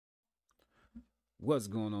What's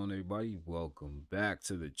going on, everybody? Welcome back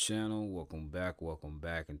to the channel. Welcome back,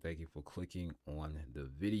 and thank you for clicking on the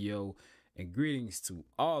video. And greetings to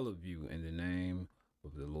all of you in the name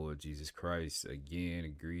of the Lord Jesus Christ.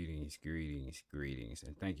 Again, greetings,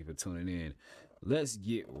 and thank you for tuning in. Let's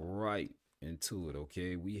get right into it,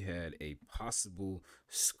 okay? We had a possible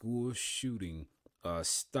school shooting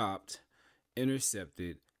stopped,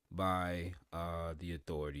 intercepted by the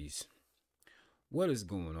authorities. What is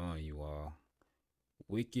going on, you all?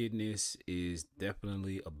 Wickedness is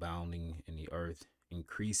definitely abounding in the earth,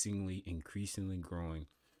 increasingly growing.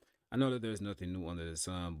 I know that there's nothing new under the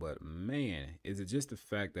sun, but man, is it just the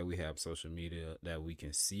fact that we have social media that we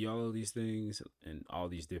can see all of these things and all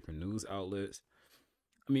these different news outlets?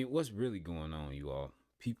 I mean, what's really going on, you all?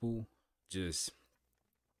 People just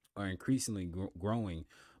are increasingly growing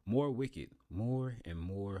more wicked, more and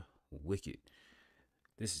more wicked.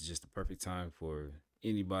 This is just the perfect time for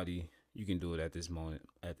anybody. You can do it at this moment.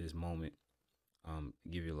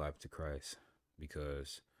 Give your life to Christ,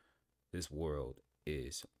 because this world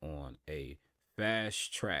is on a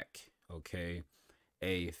fast track. Okay,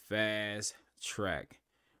 a fast track,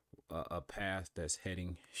 a path that's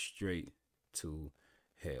heading straight to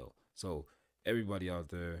hell. So everybody out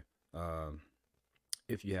there,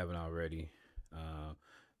 if you haven't already,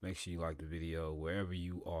 make sure you like the video wherever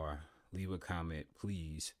you are. Leave a comment,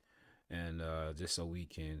 please, and just so we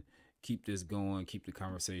can keep this going, keep the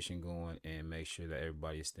conversation going, and make sure that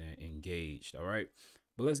everybody is staying engaged. All right,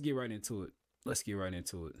 but let's get right into it. Let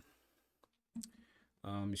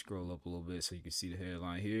me scroll up a little bit so you can see the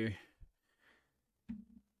headline here.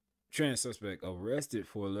 Trans suspect arrested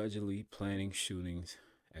for allegedly planning shootings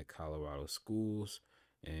at Colorado schools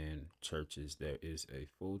and churches. There is a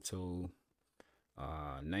photo.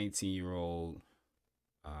 19-year-old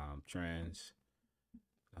trans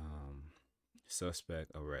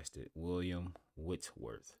suspect arrested, William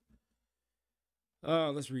Whitworth.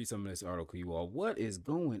 Let's read some of this article, you all. What is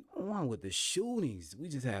going on with the shootings? We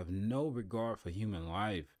just have no regard for human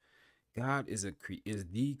life. God is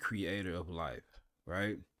the creator of life,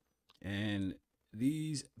 right? And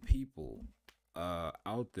these people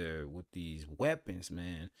out there with these weapons,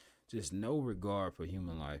 man, just no regard for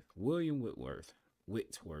human life. William Whitworth,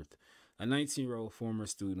 a 19-year-old former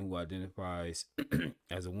student who identifies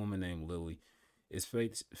as a woman named Lily, is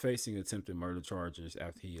facing attempted murder charges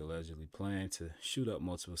after he allegedly planned to shoot up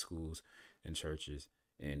multiple schools and churches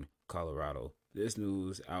in Colorado. This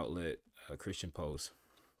news outlet, Christian Post,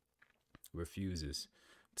 refuses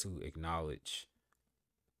to acknowledge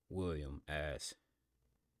William as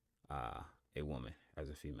a woman, as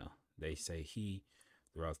a female. They say he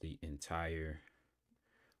throughout the entire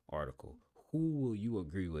article. Who will you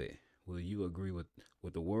agree with? Will you agree with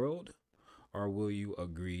the world, or will you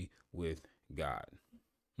agree with God?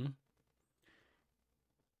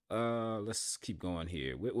 Let's keep going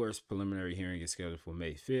here. Whitworth's preliminary hearing is scheduled for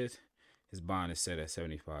May 5th. His bond is set at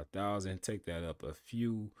 $75,000. Take that up a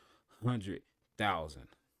few $100,000.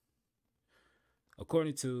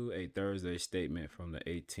 According to a Thursday statement from the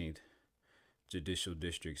 18th Judicial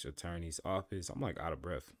District's Attorney's Office, I'm like out of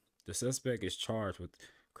breath. The suspect is charged with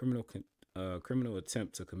criminal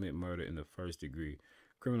attempt to commit murder in the first degree,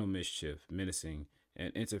 criminal mischief, menacing,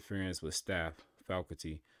 and interference with staff,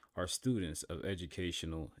 faculty, or students of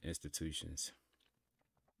educational institutions.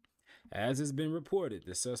 As has been reported,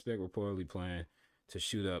 the suspect reportedly planned to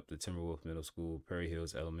shoot up the Timberwolf Middle School, Prairie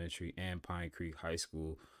Hills Elementary, and Pine Creek High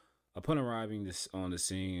School. Upon arriving on the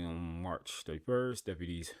scene on March 31st,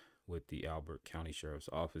 deputies with the Albert County Sheriff's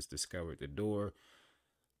Office discovered the door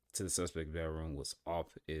to the suspect bedroom was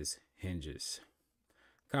off its hinges.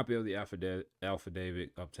 Copy of the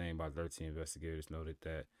affidavit obtained by 13 investigators noted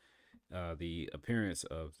that the appearance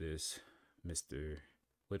of this Mr.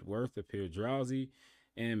 Whitworth appeared drowsy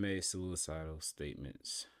and made suicidal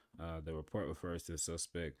statements. The report refers to the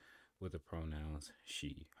suspect with the pronouns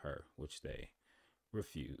she, her, which they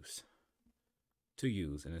refuse to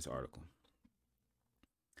use in this article.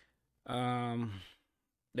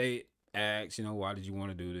 They asked, why did you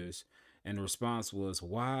want to do this? And the response was,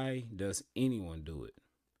 why does anyone do it?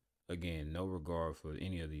 Again, no regard for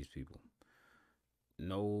any of these people.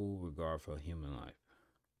 No regard for human life.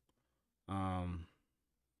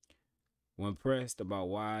 When pressed about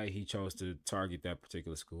why he chose to target that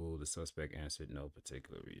particular school, the suspect answered no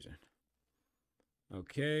particular reason.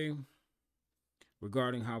 Okay.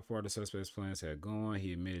 Regarding how far the suspect's plans had gone,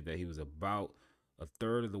 he admitted that he was about a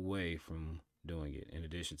third of the way from doing it. In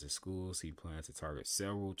addition to schools, he planned to target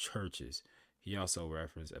several churches. He also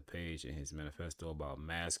referenced a page in his manifesto about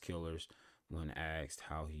mass killers when asked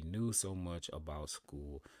how he knew so much about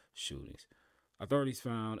school shootings. Authorities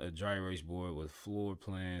found a dry erase board with floor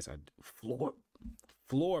plans.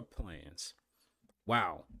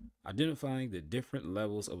 Wow. Identifying the different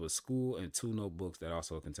levels of a school and 2 notebooks that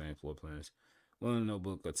also contain floor plans. One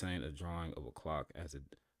notebook contained a drawing of a clock as a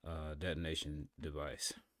detonation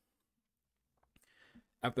device.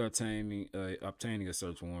 After obtaining a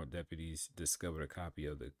search warrant, deputies discovered a copy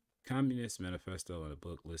of the Communist Manifesto and a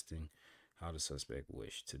book listing how the suspect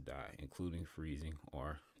wished to die, including freezing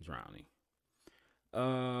or drowning.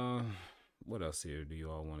 What else here do you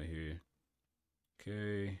all want to hear?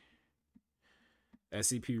 Okay.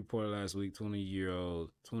 SCP reported last week,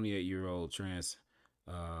 28-year-old trans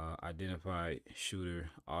identified shooter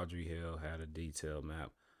Audrey Hill had a detailed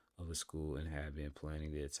map of the school and had been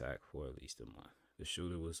planning the attack for at least a month. The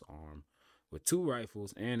shooter was armed with 2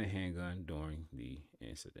 rifles and a handgun during the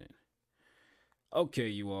incident. Okay,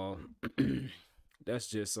 you all. That's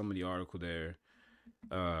just some of the article there.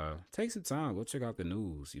 Take some time. Go check out the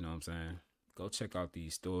news. You know what I'm saying? Go check out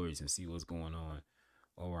these stories and see what's going on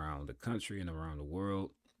around the country and around the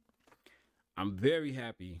world. I'm very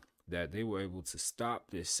happy that they were able to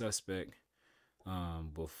stop this suspect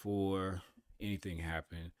before anything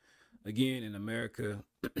happened. Again, in America,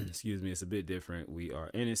 excuse me, it's a bit different. We are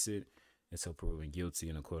innocent until proven guilty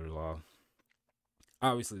in a court of law.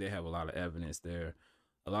 Obviously, they have a lot of evidence there,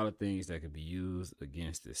 a lot of things that could be used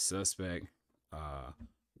against this suspect,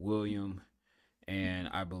 William, and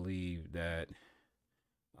I believe that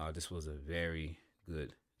this was a very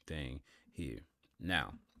good thing here.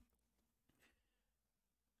 Now,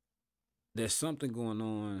 there's something going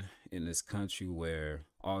on in this country where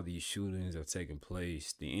all these shootings are taking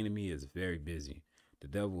place. The enemy is very busy. The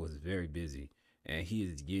devil is very busy, and he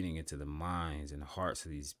is getting into the minds and hearts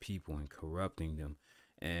of these people and corrupting them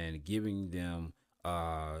and giving them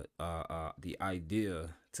the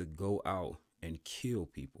idea to go out and kill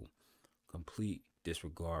people. Complete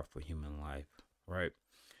disregard for human life, right?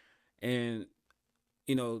 And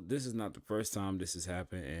this is not the first time this has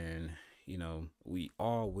happened, and we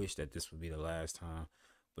all wish that this would be the last time,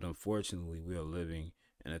 but unfortunately we are living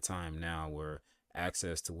in a time now where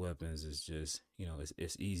access to weapons is just,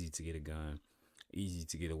 it's easy to get a gun, easy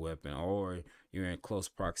to get a weapon, or you're in close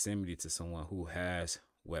proximity to someone who has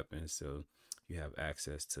weapons, so you have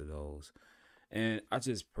access to those. And I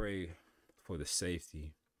just pray for the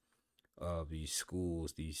safety of these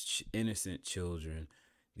schools, these innocent children,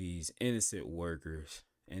 these innocent workers,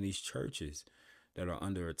 and these churches that are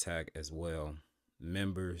under attack as well.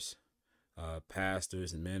 Members,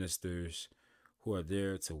 pastors, ministers who are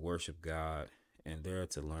there to worship God and there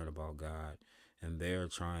to learn about God, and they're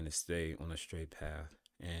trying to stay on a straight path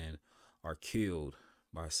and are killed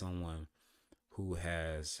by someone who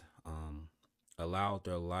has allowed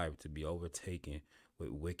their life to be overtaken with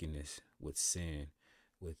wickedness, with sin,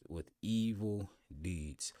 with evil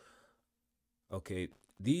deeds. Okay,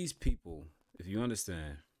 these people, if you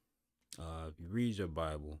understand, if you read your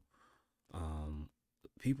Bible,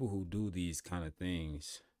 people who do these kind of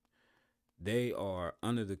things, they are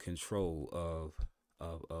under the control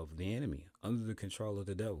of the enemy, under the control of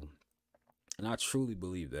the devil. And I truly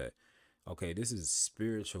believe that. Okay, this is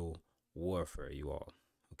spiritual warfare, you all.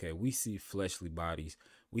 Okay, we see fleshly bodies.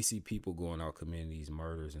 We see people going out committing these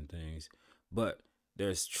murders and things. But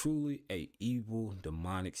there's truly a evil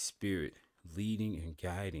demonic spirit leading and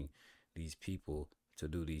guiding these people to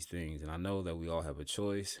do these things. And I know that we all have a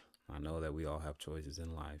choice. I know that we all have choices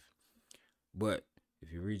in life. But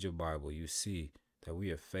if you read your Bible, you see that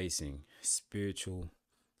we are facing spiritual,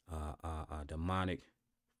 demonic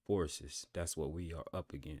forces. That's what we are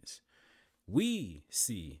up against. We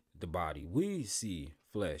see the body. We see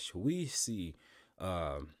flesh. We see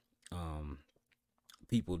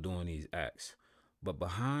people doing these acts. But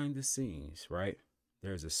behind the scenes, right,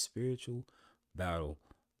 there's a spiritual battle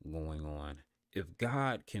going on. If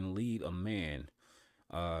God can lead a man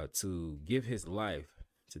to give his life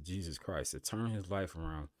to Jesus Christ, to turn his life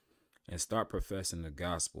around and start professing the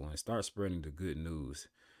gospel and start spreading the good news,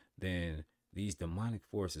 then these demonic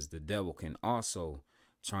forces, the devil, can also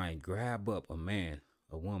try and grab up a man,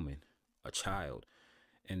 a woman, a child,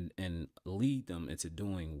 and lead them into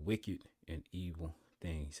doing wicked and evil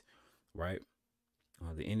things, right?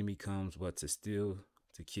 The enemy comes but to steal,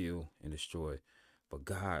 to kill, and destroy. But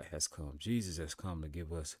God has come. Jesus has come to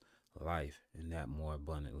give us life, and that more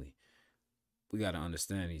abundantly. We got to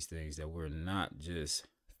understand these things, that we're not just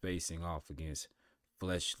facing off against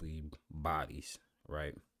fleshly bodies,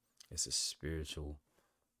 right? It's a spiritual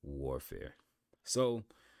warfare. So,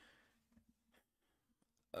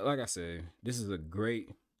 like I said, this is a great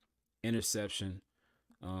interception.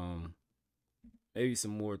 Maybe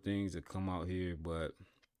some more things that come out here, but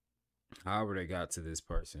However they got to this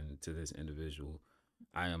person, to this individual,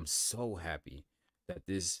 I am so happy that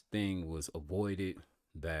this thing was avoided,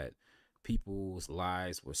 that people's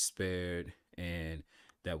lives were spared, and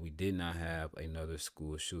that we did not have another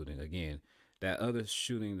school shooting. Again, that other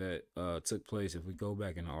shooting that took place, if we go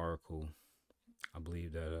back in the article, I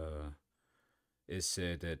believe that it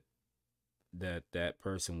said that that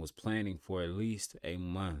person was planning for at least a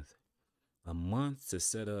month to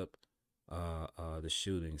set up the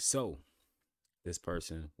shooting. So this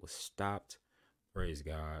person was stopped. Praise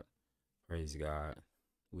God. Praise God.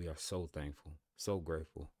 We are so thankful, so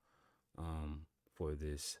grateful for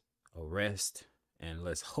this arrest. And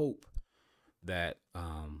let's hope that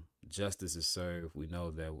justice is served. We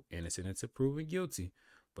know that innocent until proven guilty,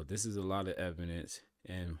 but this is a lot of evidence,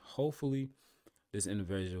 and hopefully this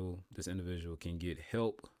individual can get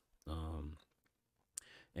help.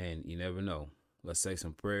 And you never know. Let's say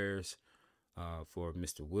some prayers for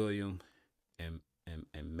Mr. William, and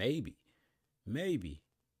maybe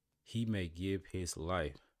he may give his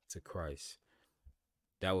life to Christ.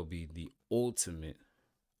 That would be the ultimate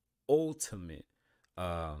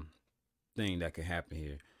um, thing that could happen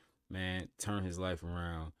here. Man, turn his life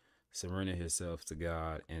around, surrender himself to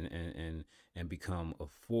God, and become a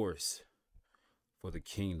force for the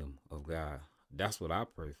kingdom of God. That's what I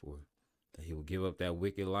pray for. That he will give up that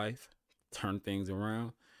wicked life, turn things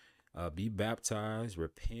around, be baptized,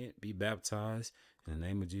 repent, be baptized in the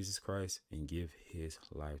name of Jesus Christ, and give his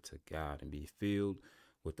life to God and be filled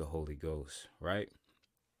with the Holy Ghost. Right?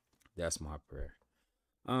 That's my prayer.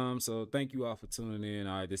 So thank you all for tuning in.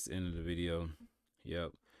 All right, this is the end of the video.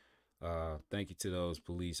 Yep. Thank you to those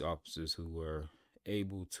police officers who were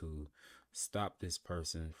able to stop this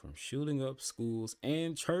person from shooting up schools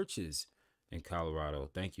and churches in Colorado.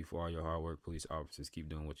 Thank you for all your hard work, police officers. Keep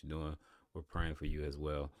doing what you're doing. We're praying for you as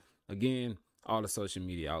well. Again, all the social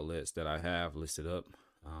media outlets that I have listed up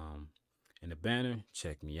in the banner.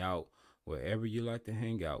 Check me out wherever you like to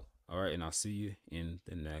hang out. All right, and I'll see you in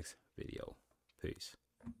the next video. Peace.